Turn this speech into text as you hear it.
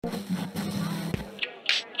Welcome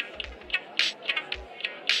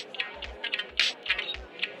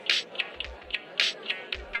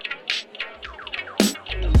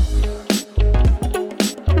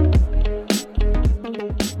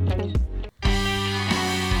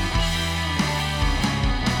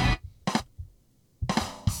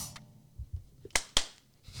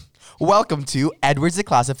to Edwards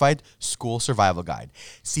Declassified School Survival Guide,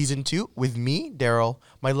 Season 2 with me, Daryl,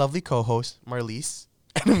 my lovely co-host, Marlyse,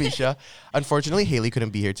 and Amisha. Unfortunately, Haley couldn't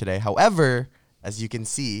be here today. However, as you can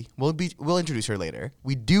see, we'll introduce her later.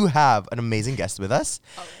 We do have an amazing guest with us,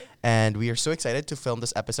 and we are so excited to film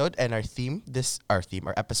this episode. And our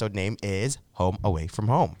episode name is Home Away from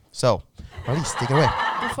Home. So, Marlyse, take it away.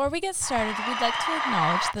 Before we get started, we'd like to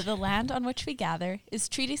acknowledge that the land on which we gather is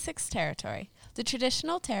Treaty 6 territory, the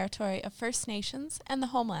traditional territory of First Nations and the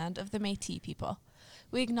homeland of the Métis people.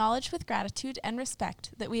 We acknowledge with gratitude and respect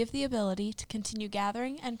that we have the ability to continue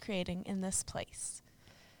gathering and creating in this place.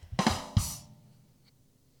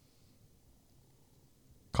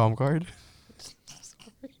 Calm card. Sorry.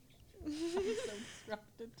 I'm so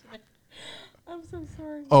distracted today. I'm so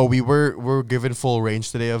sorry. Oh, we're given full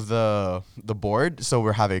range today of the board, so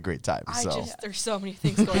we're having a great time. There's so many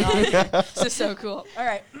things going on. This is so cool. All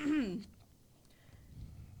right.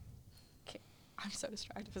 I'm so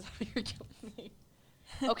distracted because you're killing me.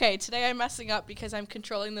 Okay, today I'm messing up because I'm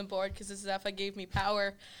controlling the board because Zepha gave me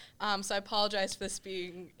power. So I apologize for this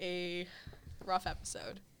being a rough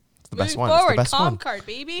episode. It's the best one. Forward, it's the best Calm one. Card,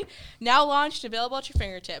 baby. Now launched, available at your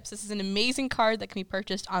fingertips. This is an amazing card that can be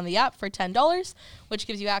purchased on the app for $10, which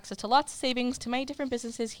gives you access to lots of savings to many different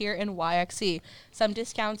businesses here in YXC. Some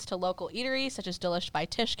discounts to local eateries, such as Delish by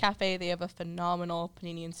Tish Cafe. They have a phenomenal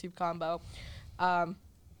panini and soup combo.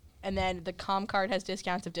 And then the Calm Card has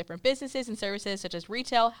discounts of different businesses and services such as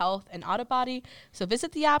retail, health, and auto body. So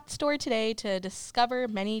visit the app store today to discover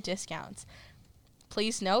many discounts.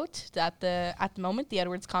 Please note that at the moment, the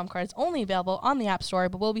Edwards Calm Card is only available on the app store,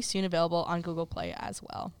 but will be soon available on Google Play as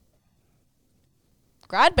well.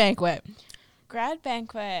 Grad Banquet. Grad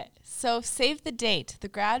Banquet. So save the date. The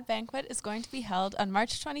Grad Banquet is going to be held on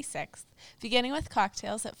March 26th, beginning with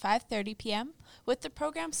cocktails at 5:30 p.m., with the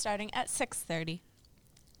program starting at 6:30.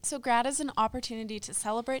 So grad is an opportunity to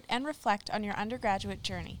celebrate and reflect on your undergraduate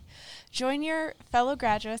journey. Join your fellow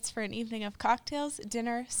graduates for an evening of cocktails,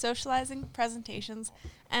 dinner, socializing, presentations,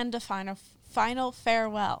 and a final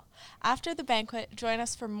farewell. After the banquet, join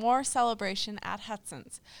us for more celebration at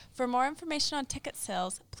Hudson's. For more information on ticket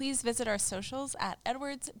sales, please visit our socials at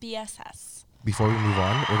Edwards BSS. Before we move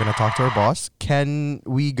on, we're going to talk to our boss. Can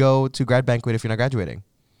we go to grad banquet if you're not graduating?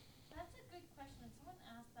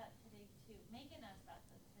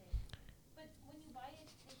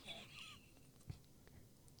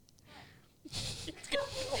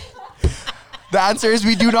 The answer is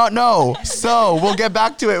we do not know. So we'll get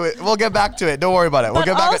back to it. Don't worry about it. We'll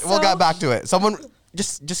get back to it. Someone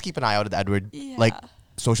just keep an eye out at Edward. Yeah. Like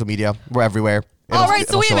social media. We're everywhere. All right,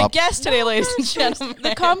 so we have a guest today, ladies and gentlemen.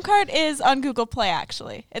 The Calm Card is on Google Play,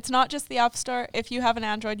 actually. It's not just the App Store. If you have an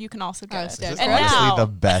Android, you can also get it. This is And honestly now, the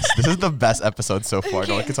best. This is the best episode so far.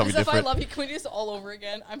 No one can tell me Zeph, different. I love you. Can we do this all over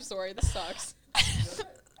again? I'm sorry, this sucks.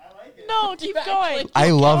 no, keep going.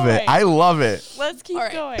 I love it. Let's keep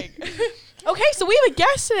going. Okay, so we have a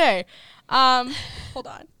guest today. Hold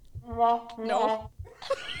on. No.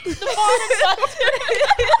 The bottom button.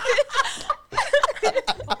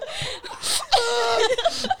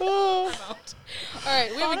 All right,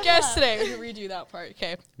 we have a guest today. We can redo that part.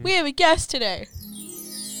 Okay. We have a guest today.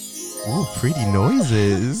 Ooh, pretty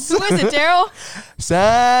noises. Who is it, Daryl?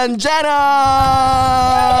 Sanjana!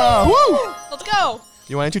 Woo! Let's go.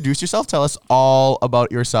 You want to introduce yourself? Tell us all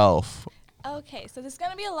about yourself. Okay, so this is going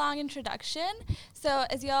to be a long introduction. So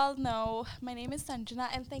as you all know, my name is Sanjana,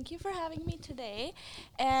 and thank you for having me today.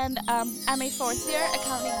 And I'm a fourth-year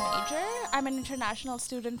accounting major. I'm an international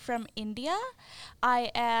student from India. I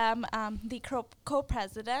am the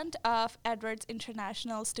co-president of Edwards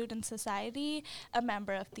International Student Society, a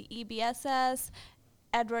member of the EBSS,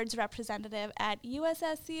 Edwards representative at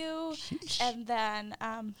USSU, and then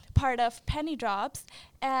part of Penny Drops.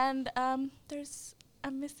 And I'm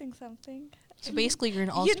missing something. So basically, you're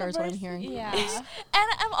an all-star is what I'm hearing. Yeah. And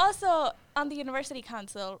I'm also on the University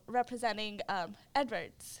Council representing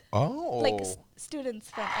Edwards. Oh. Like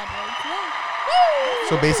students from Edwards. Yeah.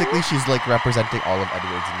 So basically, she's like representing all of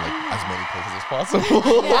Edwards in like as many places as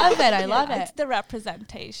possible. I love it. It's the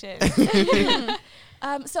representation.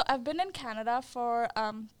 So I've been in Canada for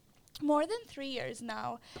more than 3 years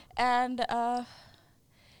now, and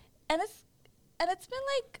it's been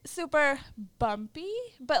like super bumpy,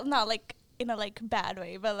 but not like in a like bad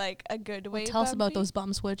way, but like a good way. Tell us about bumpy. those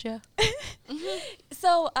bumps, would you?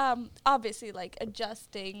 So obviously like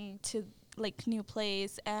adjusting to like new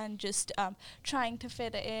place and just trying to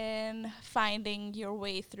fit in, finding your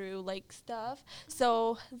way through like stuff.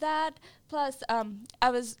 So that plus I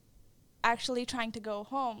was actually trying to go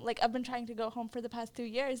home. Like I've been trying to go home for the past 2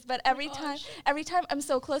 years, but every time I'm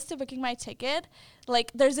so close to booking my ticket,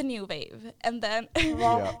 like there's a new wave, and then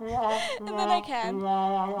Yeah. and then I can.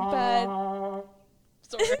 But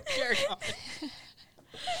Sorry, carry on.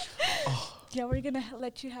 yeah, we're gonna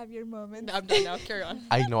let you have your moment. No, I'm done now. Carry on.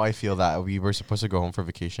 I know I feel that. We were supposed to go home for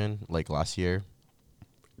vacation like last year.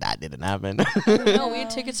 That didn't happen. No, we had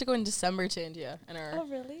tickets to go in December to India, and our Oh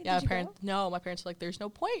really? yeah, Did you go? my parents were like, "There's no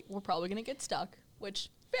point. We're probably gonna get stuck," which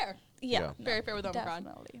fair, Yeah. very fair with Omicron.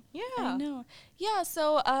 Definitely. Yeah, I know. Yeah,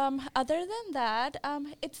 so other than that,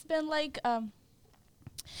 it's been like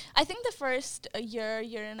I think the first year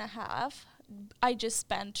and a half I just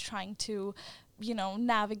spent trying to, you know,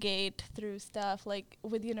 navigate through stuff like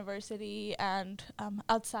with university and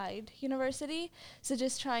outside university. So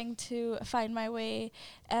just trying to find my way,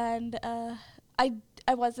 and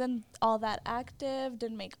I wasn't all that active,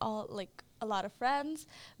 didn't make a lot of friends,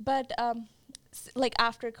 but like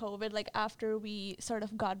after COVID, like after we sort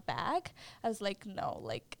of got back, I was like, no,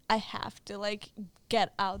 like I have to like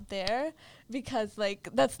get out there, because like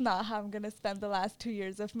that's not how I'm gonna spend the last 2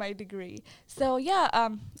 years of my degree. So yeah,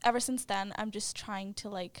 ever since then, I'm just trying to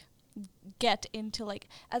like get into like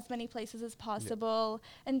as many places as possible,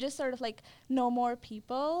 and just sort of like know more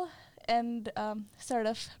people and sort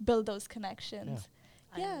of build those connections.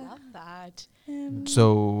 I love that.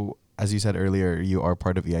 So, as you said earlier, you are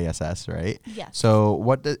part of EISS, right? Yes. So,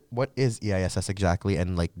 what is EISS exactly,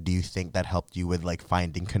 and like, do you think that helped you with like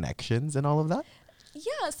finding connections and all of that?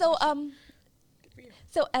 Yeah, so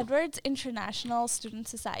Edwards International Student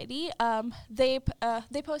Society, they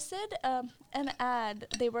posted an ad.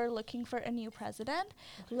 They were looking for a new president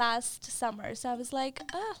last summer. So I was like,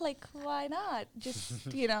 why not?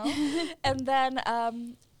 Just, you know. And then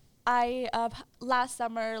I last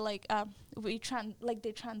summer, they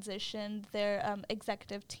transitioned their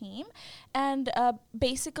executive team, and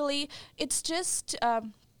basically it's just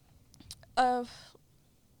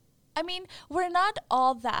I mean, we're not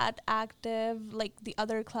all that active like the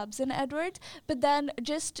other clubs in Edwards, but then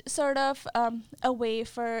just sort of a way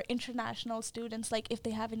for international students, like if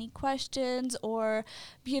they have any questions, or,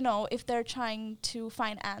 you know, if they're trying to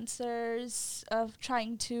find answers,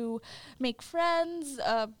 trying to make friends,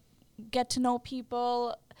 get to know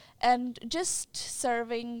people, and just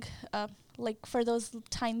serving like for those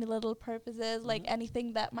tiny little purposes, like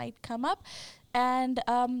anything that might come up. And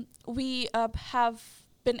we have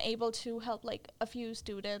been able to help like a few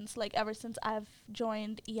students, like ever since I've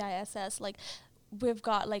joined EISS. Like we've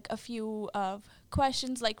got like a few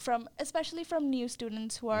questions, like especially from new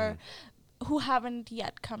students who haven't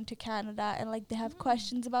yet come to Canada, and like they have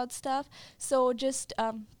questions about stuff. So just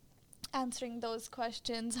answering those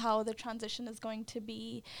questions, how the transition is going to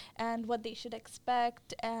be, and what they should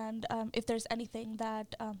expect, and if there's anything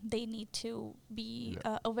that they need to be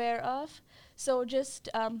aware of. So just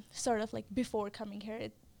sort of like before coming here,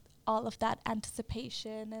 all of that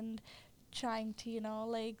anticipation and trying to, you know,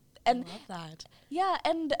 like, and I love that. yeah,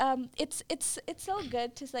 and it's so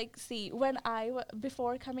good to like see when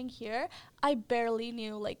before coming here, I barely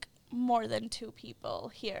knew like more than 2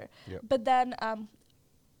 people here. Yep. But then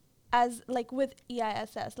as like with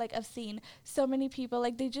EISS, like I've seen so many people,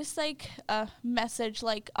 like they just like message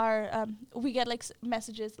like our we get like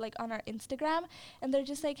messages like on our Instagram, and they're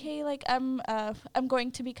just like, hey, like I'm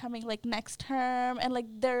going to be coming like next term, and like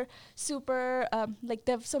they're super like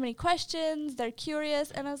they have so many questions, they're curious,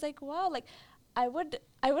 and I was like, wow, like I would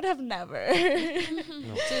have never.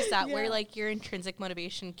 So is that where like your intrinsic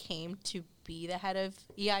motivation came to be the head of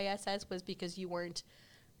EISS, was because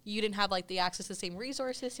you didn't have like the access to the same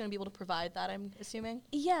resources, you want to be able to provide that, I'm assuming?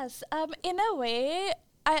 Yes, in a way,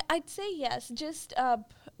 I'd say yes, just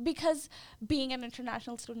because being an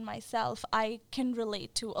international student myself, I can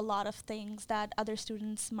relate to a lot of things that other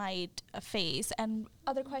students might face and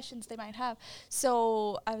other questions they might have.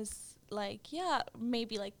 So I was like, yeah,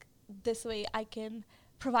 maybe like this way I can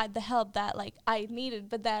provide the help that like I needed,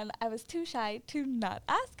 but then I was too shy to not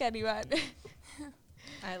ask anyone.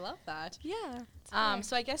 I love that. Yeah.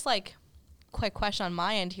 So I guess like quick question on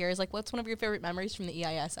my end here is like, what's one of your favorite memories from the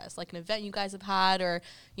EISS? Like an event you guys have had, or,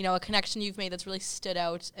 you know, a connection you've made that's really stood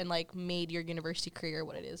out and like made your university career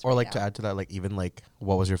what it is. Or right like now? to add to that, like even like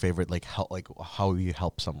what was your favorite like how you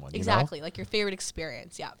help someone? Exactly, like your favorite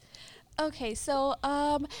experience. Yeah. Okay, so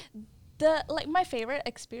my favorite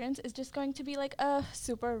experience is just going to be like a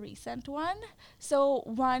super recent one. So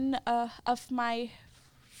one of my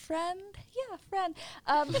friend.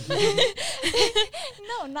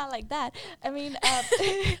 No, not like that. I mean,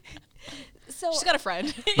 so She's got a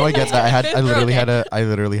friend. No, I get that. I literally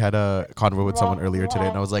Okay. had a convo with someone earlier today,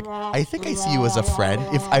 and I was like, I think I see you as a friend.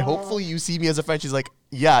 If I hopefully you see me as a friend, she's like,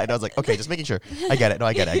 yeah, and I was like, okay, just making sure. I get it. No,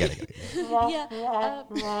 I get it. yeah.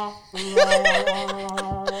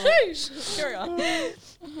 Carry on.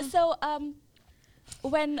 So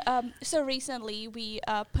so recently we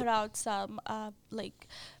put out some like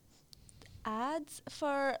ads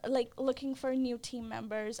for like looking for new team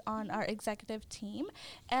members on our executive team,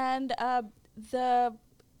 and the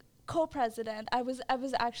co-president, I was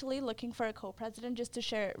actually looking for a co-president just to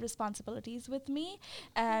share responsibilities with me,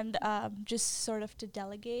 and just sort of to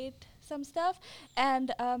delegate some stuff.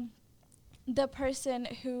 And the person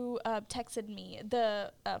who texted me,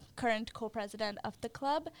 the current co-president of the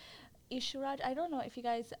club, Ishuraj, I don't know if you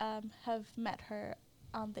guys have met her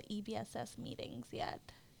on the EBSS meetings yet.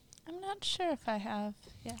 I'm not sure if I have.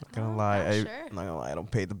 Yeah. Not gonna lie, Sure. not gonna lie, I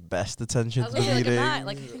don't pay the best attention I to was the gonna say, meeting.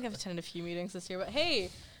 I think I've attended a few meetings this year, but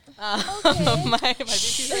hey, Okay. my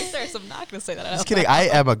VP's right there, so I'm not gonna say that. Just kidding. I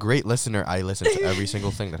am a great listener. I listen to every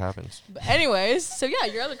single thing that happens. But anyways, so yeah,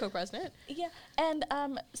 your other co-president. Yeah, and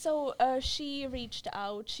so she reached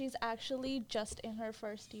out. She's actually just in her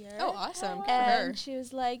first year. Oh, awesome. Good for And her. she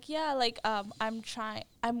was like, yeah, like and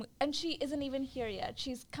she isn't even here yet.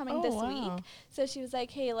 She's coming Oh, this wow. week. So she was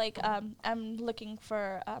like, hey, like I'm looking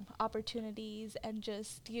for opportunities, and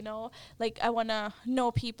just, you know, like I want to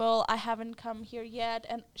know people. I haven't come here yet.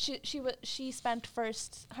 And she spent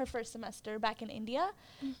her first semester back in India.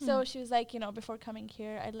 So she was like, you know, before coming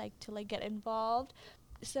here, I'd like to like get involved.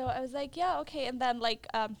 So I was like, yeah, okay. And then like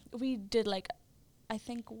we did like I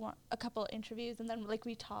think a couple interviews, and then like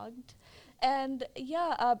we talked, and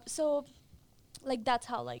yeah, so like that's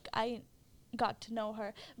how like I got to know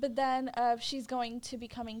her. But then she's going to be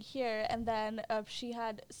coming here, and then she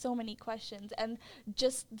had so many questions, and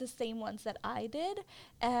just the same ones that I did,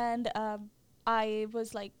 and I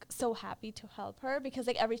was like so happy to help her, because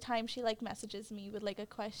like every time she like messages me with like a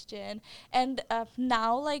question, and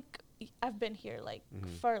now like I've been here like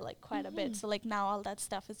for like quite a bit, so like now all that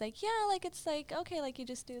stuff is like, yeah, like it's like, okay, like you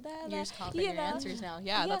just do that, You're just confident in your know? answers now.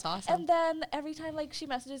 Yeah, that's awesome. And then every time like she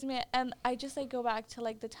messages me, and I just like go back to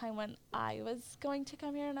like the time when I was going to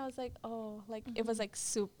come here, and I was like, oh, like it was like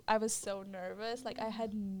I was so nervous, like I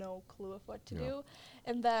had no clue of what to do.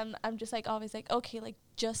 And then I'm just like always like, okay, like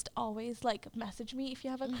just always like message me if you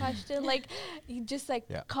have a question. Like you just like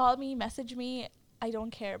call me, message me, I don't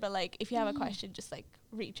care, but like if you have a question, just like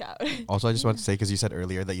reach out. Also, I just want to say, because you said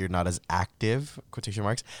earlier that you're not as active, quotation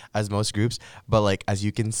marks, as most groups, but like as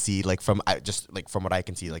you can see, like from from what I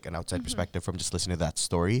can see, like an outside perspective from just listening to that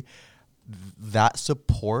story, that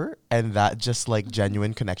support and that just like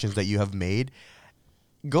genuine connections that you have made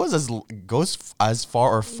goes as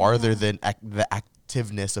far or farther than the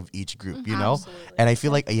activeness of each group, you know? Absolutely. And I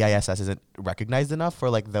feel like EISS isn't recognized enough for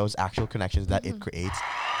like those actual connections that it creates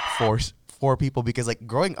for people, because like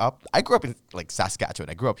growing up, I grew up in like Saskatchewan.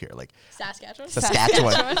 I grew up here, like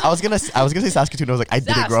Saskatchewan. I was gonna say Saskatoon. I was like, I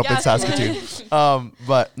didn't grow up in Saskatoon.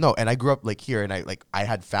 But no, and I grew up like here, and I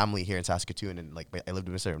had family here in Saskatoon, and like I lived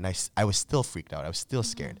in Minnesota, and I was still freaked out. I was still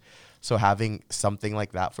scared. So having something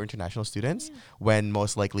like that for international students, when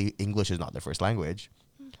most likely English is not their first language,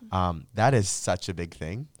 that is such a big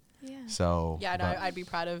thing. Yeah. So Yeah, no, I'd be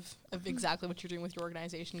proud of exactly what you're doing with your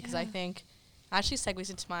organization, because I think actually segues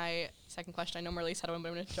into my second question. I know Marlyse had one, but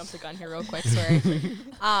I'm going to jump the gun here real quick. Sorry.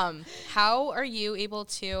 How are you able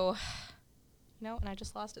to... No, and I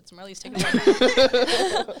just lost it. So Marlyse, take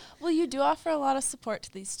it away. Well, you do offer a lot of support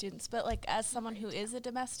to these students, but like as someone who is a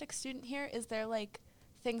domestic student here, is there like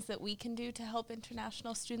things that we can do to help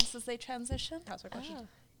international students as they transition? That's my question.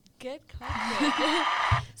 Good question.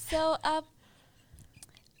 So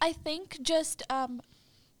I think just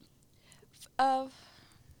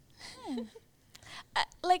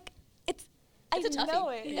like it's a I toughie. know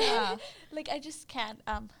it. Yeah. Like I just can't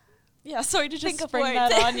Yeah, sorry to think just of spring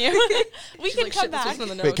words. that on you. we She's can like, come shit, this back.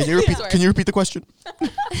 wasn't on the wait, notes. can you repeat? Sorry. Can you repeat the question?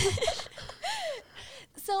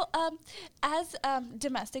 So as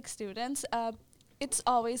domestic students, it's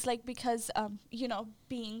always like, because you know,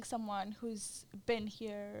 being someone who's been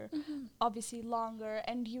here obviously longer,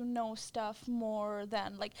 and you know stuff more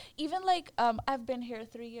than like, even like I've been here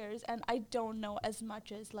 3 years, and I don't know as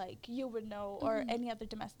much as like you would know or any other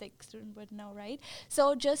domestic student would know, right?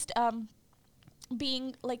 So just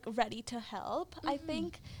being like ready to help, I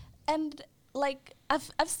think, and like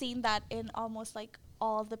I've seen that in almost like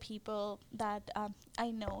all the people that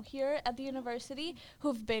I know here at the university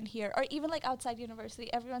who've been here, or even like outside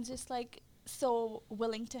university. Everyone's just like so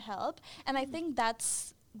willing to help, and I think that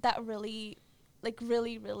really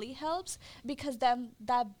really helps, because then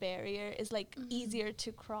that barrier is like easier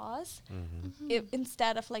to cross,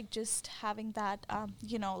 instead of like just having that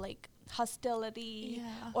like hostility,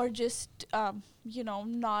 or just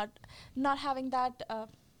not having that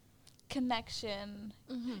connection.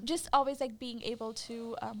 Just always like being able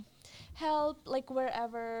to help like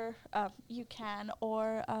wherever you can,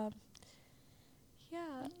 or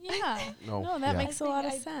No, that makes a lot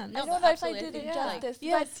of sense. I don't know if I did it justice,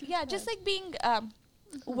 but just like being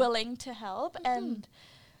willing to help, and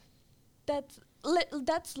that's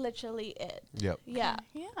literally it. Yep. Yeah.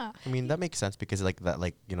 I mean, that makes sense, because like that,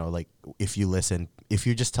 like, like if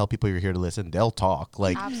you just tell people you're here to listen, they'll talk.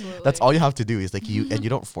 Like, that's all you have to do is like and you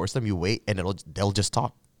don't force them, you wait, and they'll just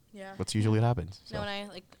talk. Yeah. That's usually what happens. So. No,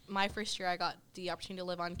 when my first year, I got the opportunity to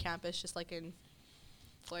live on campus, just like in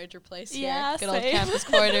Voyager Place. Yeah, good old campus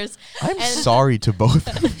quarters. I'm sorry to both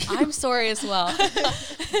of you. I'm sorry as well.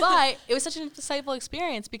 But it was such an insightful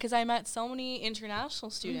experience, because I met so many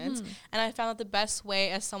international students, and I found that the best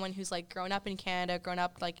way, as someone who's like grown up in Canada, grown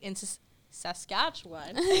up like in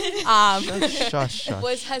Saskatchewan,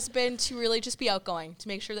 has been to really just be outgoing, to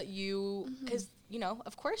make sure that you, because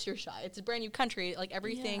of course you're shy. It's a brand new country. Like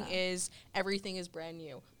everything is brand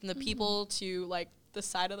new, from the people to like the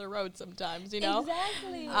side of the road sometimes,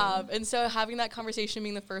 Exactly. And so having that conversation,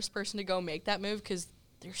 being the first person to go make that move, because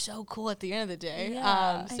they're so cool at the end of the day.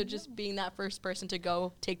 So just being that first person to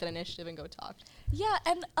go take that initiative and go talk. Yeah,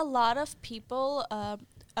 and a lot of people,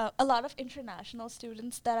 a lot of international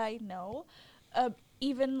students that I know,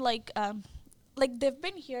 even like they've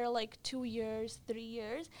been here like 2 years, 3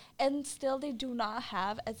 years, and still they do not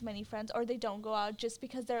have as many friends, or they don't go out just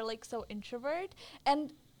because they're like so introvert.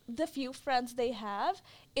 And the few friends they have,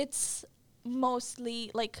 it's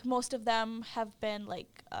mostly like most of them have been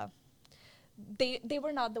like they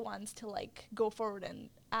were not the ones to like go forward and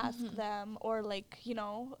ask them, or like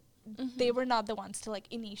they were not the ones to like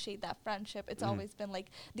initiate that friendship. It's always been like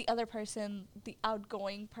the other person, the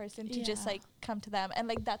outgoing person, to just like come to them, and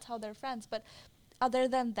like that's how they're friends. But other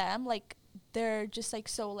than them, like they're just like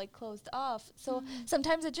so like closed off. So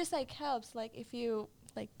sometimes it just like helps, like if you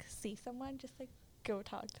like see someone, just like go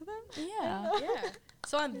talk to them. Yeah.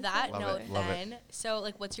 So on that note, Love then, so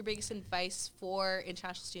like, what's your biggest advice for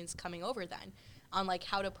international students coming over then, on like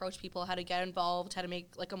how to approach people, how to get involved, how to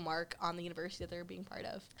make like a mark on the university that they're being part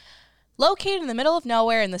of? Located in the middle of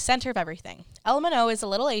nowhere, in the center of everything, LMNO is a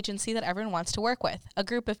little agency that everyone wants to work with. A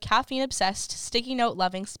group of caffeine-obsessed, sticky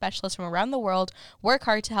note-loving specialists from around the world work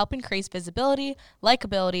hard to help increase visibility,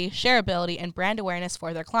 likability, shareability, and brand awareness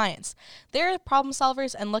for their clients. They're problem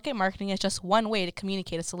solvers and look at marketing as just one way to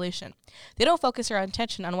communicate a solution. They don't focus their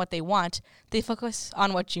attention on what they want. They focus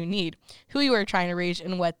on what you need, who you are trying to reach,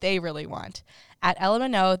 and what they really want. At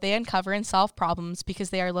LMNO, they uncover and solve problems because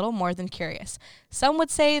they are little more than curious. Some would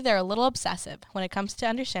say they're a little obsessive when it comes to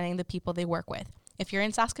understanding the people they work with. If you're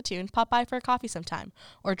in Saskatoon, pop by for a coffee sometime,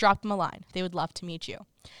 or drop them a line. They would love to meet you.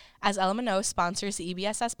 As LMNO sponsors the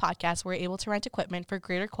EBSS podcast, we're able to rent equipment for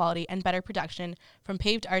greater quality and better production from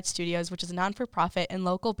Paved Art Studios, which is a non-for-profit and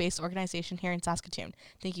local-based organization here in Saskatoon.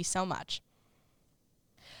 Thank you so much.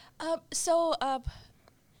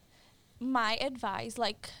 My advice,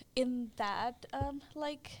 like in that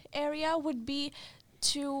like area, would be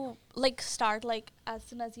to like start like as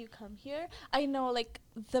soon as you come here. I know like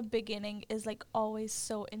the beginning is like always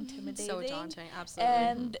so intimidating, so daunting, absolutely,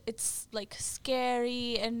 and it's like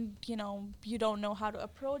scary, and you don't know how to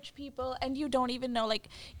approach people, and you don't even know like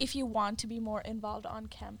if you want to be more involved on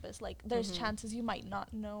campus, like there's chances you might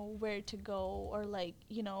not know where to go, or like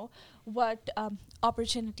what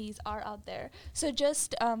opportunities are out there. So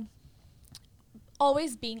just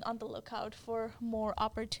always being on the lookout for more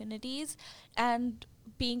opportunities, and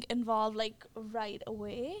being involved like right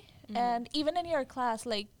away. And even in your class,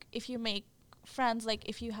 like if you make friends, like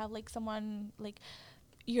if you have like someone like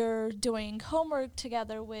you're doing homework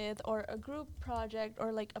together with, or a group project,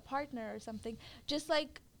 or like a partner or something, just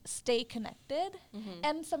like stay connected.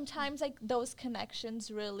 And sometimes like those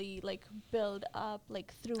connections really like build up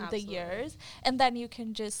like through the years, and then you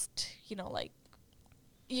can just like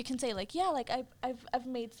you can say like, yeah, like I've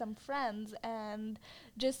made some friends, and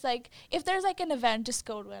just like if there's like an event, just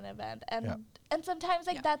go to an event. And and sometimes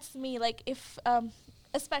like that's me, like if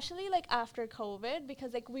especially like after COVID,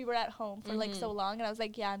 because like we were at home for like so long, and I was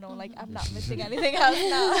like, yeah, no, like I'm not missing anything else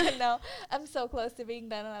now. No, I'm so close to being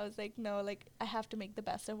done, and I was like, no, like I have to make the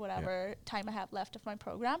best of whatever time I have left of my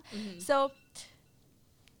program. So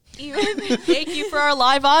Even Thank you for our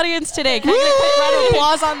live audience today. Can I get a quick round of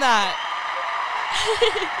applause on that?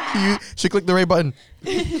 You should click the right button.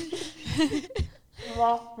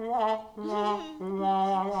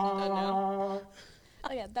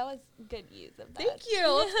 oh yeah, that was good use of that. Thank you.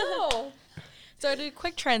 Let's go. So I did a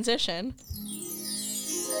quick transition.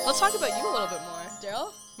 Let's talk about you a little bit more.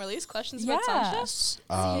 Daryl, Marlyse, questions about Sanjana?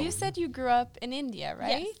 So you said you grew up in India,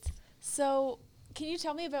 right? Yes. So can you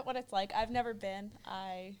tell me about what it's like? I've never been.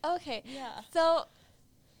 Okay. Yeah. So,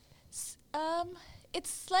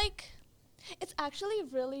 it's like, it's actually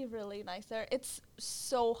really, really nice there. It's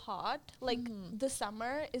so hot. Like, the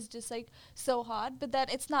summer is just, like, so hot. But then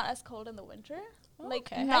it's not as cold in the winter.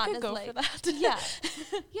 Like, Okay. not I could as, go like, for that. yeah.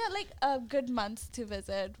 Yeah, like, good months to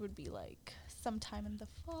visit would be, like, sometime in the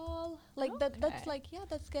fall. Like, that's, Okay. like, yeah,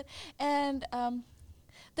 that's good. And,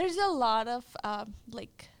 there's a lot of,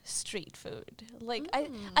 like, street food. Like,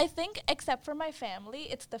 I think, except for my family,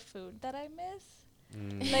 it's the food that I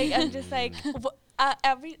miss. Like, I'm just like,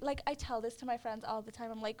 I tell this to my friends all the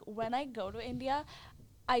time. I'm like, when I go to India,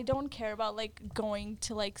 I don't care about, like, going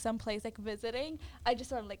to, like, some place, like, visiting. I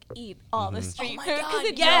just want to, like, eat all the street my food. God, 'Cause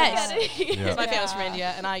it's yes! so good. Yeah. My family's from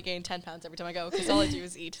India, and I gain 10 pounds every time I go because all I do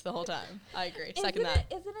is eat the whole time. I agree. Second that.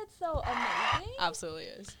 Isn't it so amazing? Absolutely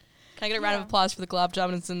is. Can I get a round of applause for the glob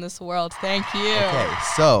dominance in this world? Thank you. Okay,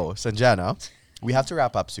 so Sanjana, we have to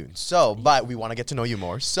wrap up soon. So, but we want to get to know you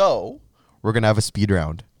more. So, we're gonna have a speed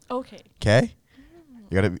round. Okay. Okay.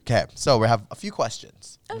 You gotta. Okay. So we have a few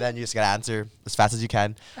questions. Then you just gotta answer as fast as you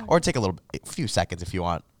can, or take a few seconds if you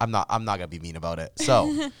want. I'm not gonna be mean about it.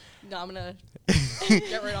 So, No, I'm going to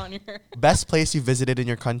get right on here. best place you visited in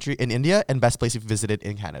your country in India, and best place you visited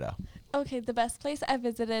in Canada. Okay, the best place I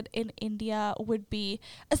visited in India would be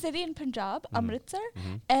a city in Punjab, Amritsar,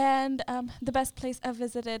 and the best place I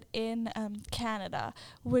visited in Canada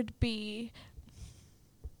would be.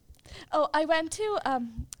 Oh, I went to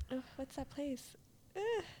what's that place?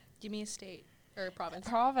 Give me a state or a province.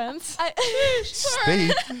 Province.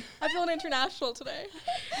 State. I'm feeling international today.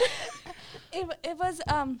 It was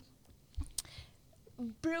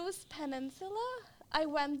Bruce Peninsula. I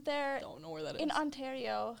went there Don't know where that is. in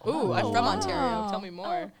Ontario. Ooh, I'm from wow. Ontario. Tell me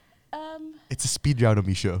more. It's a speed round,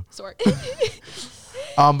 Amisha. Sorry.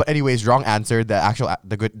 But anyways, wrong answer. The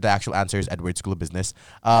actual answer is Edward School of Business.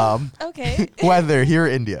 Okay. Weather here or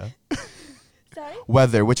India. Sorry.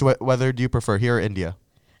 Weather. Which weather do you prefer, here or India?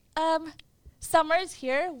 Summers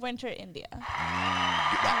here, winter India.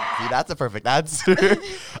 See, that's a perfect answer.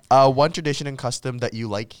 One tradition and custom that you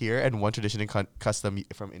like here, and one tradition and custom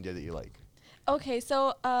from India that you like. Okay,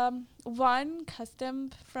 so one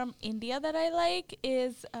custom from India that I like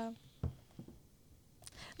is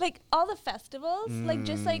like all the festivals, like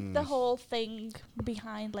just like the whole thing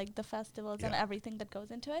behind like the festivals and Yeah. everything that goes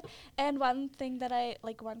into it. And one thing that I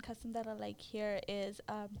like, one custom that I like here is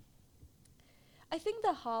I think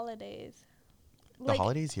the holidays. The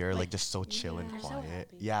holidays here are like just so chill and They're so quiet.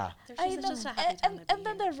 happy. Yeah. I know. And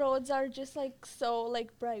then the roads are just like so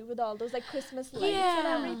like bright with all those like Christmas lights and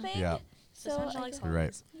Yeah. everything. Yeah. So I guess, You're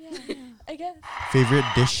right. yeah, I guess. Favorite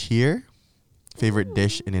dish here? Favorite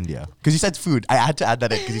dish in India? Because you said food. I had to add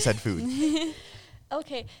that in because you said food.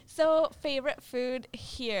 Okay, so favorite food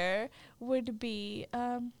here would be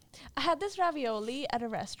I had this ravioli at a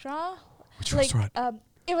restaurant. Which like, restaurant?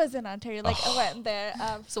 It was in Ontario. Like I went there.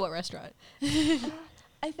 So what restaurant?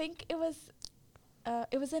 I think it was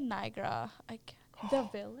in Niagara, like the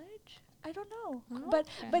Village. I don't know, but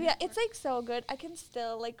yeah, it's like so good. I can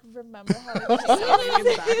still like remember how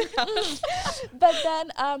it tastes. But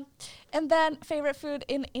then and then favorite food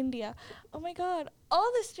in India. Oh my god, all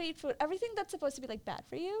the street food, everything that's supposed to be like bad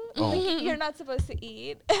for you, like you're not supposed to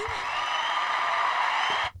eat.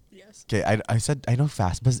 Yes. Okay, I said I know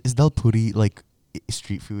fast, but is Dal Puri like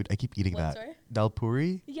street food? I keep eating What, that. sorry? Dal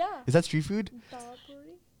Puri? Yeah. Is that street food? Dal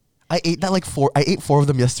puri. I ate that I ate 4 of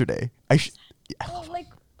them yesterday. Oh, like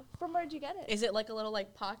from where'd you get it? Is it like a little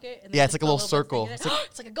like pocket? And Yeah, then it's like a the little circle. thing in it?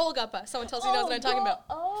 It's like a Golgappa. Someone tells you knows what I'm talking about.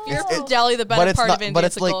 Oh. If you're It's- from Delhi, the better part of India, but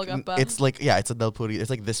it's it's a like Golgappa. it's like it's a Dal Puri. It's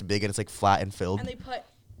like this big and it's like flat and filled. And they put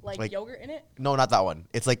like yogurt in it. No, not that one.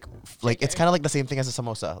 It's like it's Okay. kind of like the same thing as a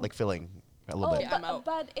samosa, like filling a little bit. Yeah, I'm out.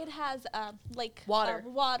 But it has like Water.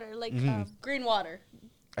 water like Green water.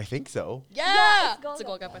 I think so. Yeah, it's it's a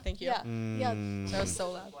Golgappa. Thank you. yeah. Yeah. That was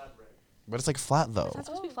so loud. But it's like flat though. It's not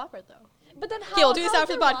supposed to be flatbread though. But then how Okay, we'll do this how's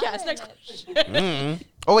after the water podcast. in Next it? question.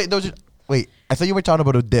 Oh wait, wait. I thought you were talking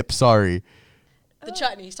about a dip. Sorry. The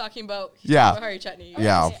chutney. He's talking about. Yeah. Hurry chutney.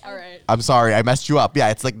 Yeah. Okay, all right. I'm sorry, I messed you up. Yeah,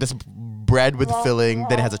 it's like this bread with filling,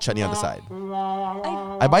 then it has a chutney on the side.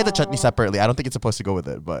 I buy the chutney separately. I don't think it's supposed to go with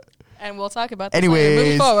it, but And we'll talk about this Anyways. later.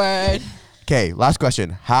 Moving forward. Okay, last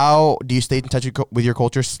question. How do you stay in touch with your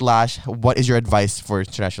culture / what is your advice for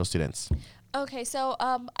international students? Okay, so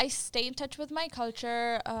I stay in touch with my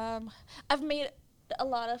culture. I've made a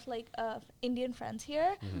lot of Indian friends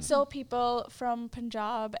here. So people from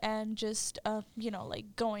Punjab and just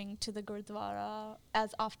going to the Gurdwara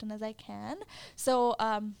as often as I can. So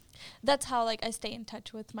that's how I stay in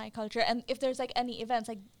touch with my culture. And if there's any events,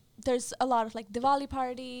 there's a lot of Diwali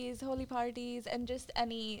parties, Holi parties, and just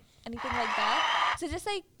anything like that. So just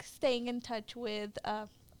staying in touch with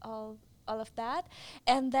all of that,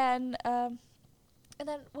 and then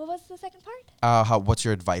what was the second part? What's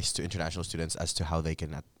your advice to international students as to how they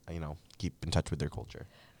can, keep in touch with their culture?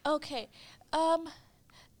 Okay,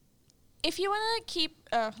 if you want to keep,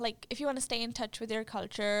 if you want to stay in touch with your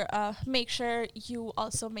culture, make sure you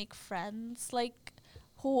also make friends,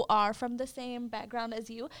 who are from the same background as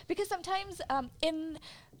you, because sometimes in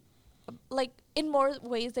more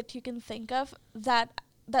ways that you can think of, that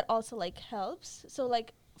also helps. So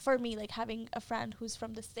for me, having a friend who's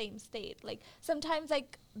from the same state, sometimes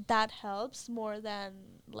that helps more than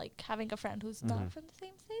having a friend who's not from the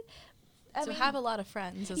same state. I mean, have a lot of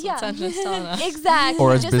friends is what Sanjana's telling us. Exactly.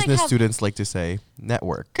 Or as Just business students like to say,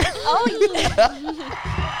 network. Oh yeah.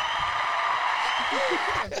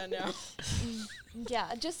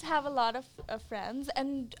 Yeah, just have a lot of friends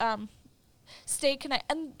and stay connected.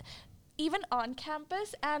 And even on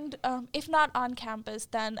campus, and if not on campus,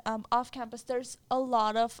 then off campus, there's a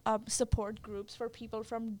lot of support groups for people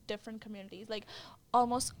from different communities,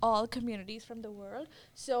 almost all communities from the world.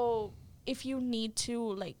 So if you need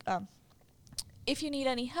to, if you need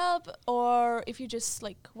any help, or if you just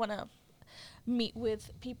want to meet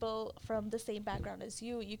with people from the same background as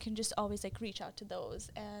you, you can just always reach out to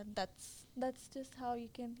those, and that's just how you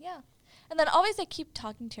can, and then always keep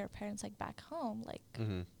talking to your parents back home,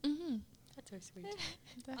 That's so sweet.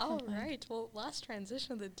 All right, well, last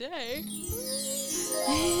transition of the day.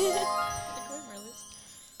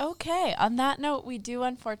 Okay, on that note, we do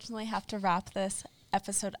unfortunately have to wrap this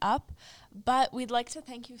episode up, but we'd like to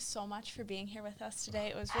thank you so much for being here with us today.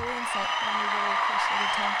 It was really insightful, and we really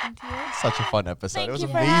appreciated talking to you. Such a fun episode. Thank It was you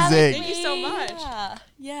for having amazing. me. Thank you so much. Yeah.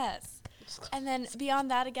 Yes. And then beyond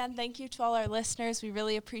that, again, thank you to all our listeners. We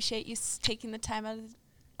really appreciate you taking the time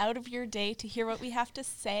out of your day to hear what we have to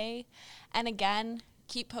say. And again,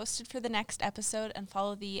 keep posted for the next episode and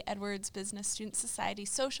follow the Edwards Business Student Society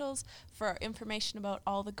socials for information about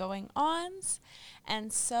all the going-ons.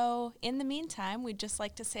 And so in the meantime, we'd just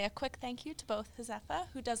like to say a quick thank you to both Josefa,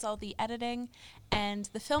 who does all the editing and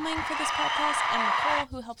the filming for this podcast, and Nicole,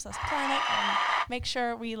 who helps us plan it and make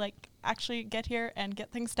sure we actually get here and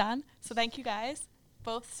get things done. So thank you guys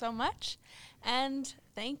both so much. And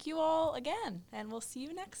thank you all again. And we'll see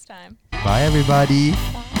you next time. Bye, everybody.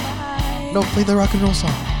 Bye. No, play the rock and roll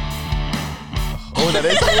song. Oh, that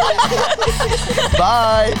is.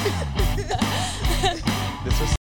 Bye.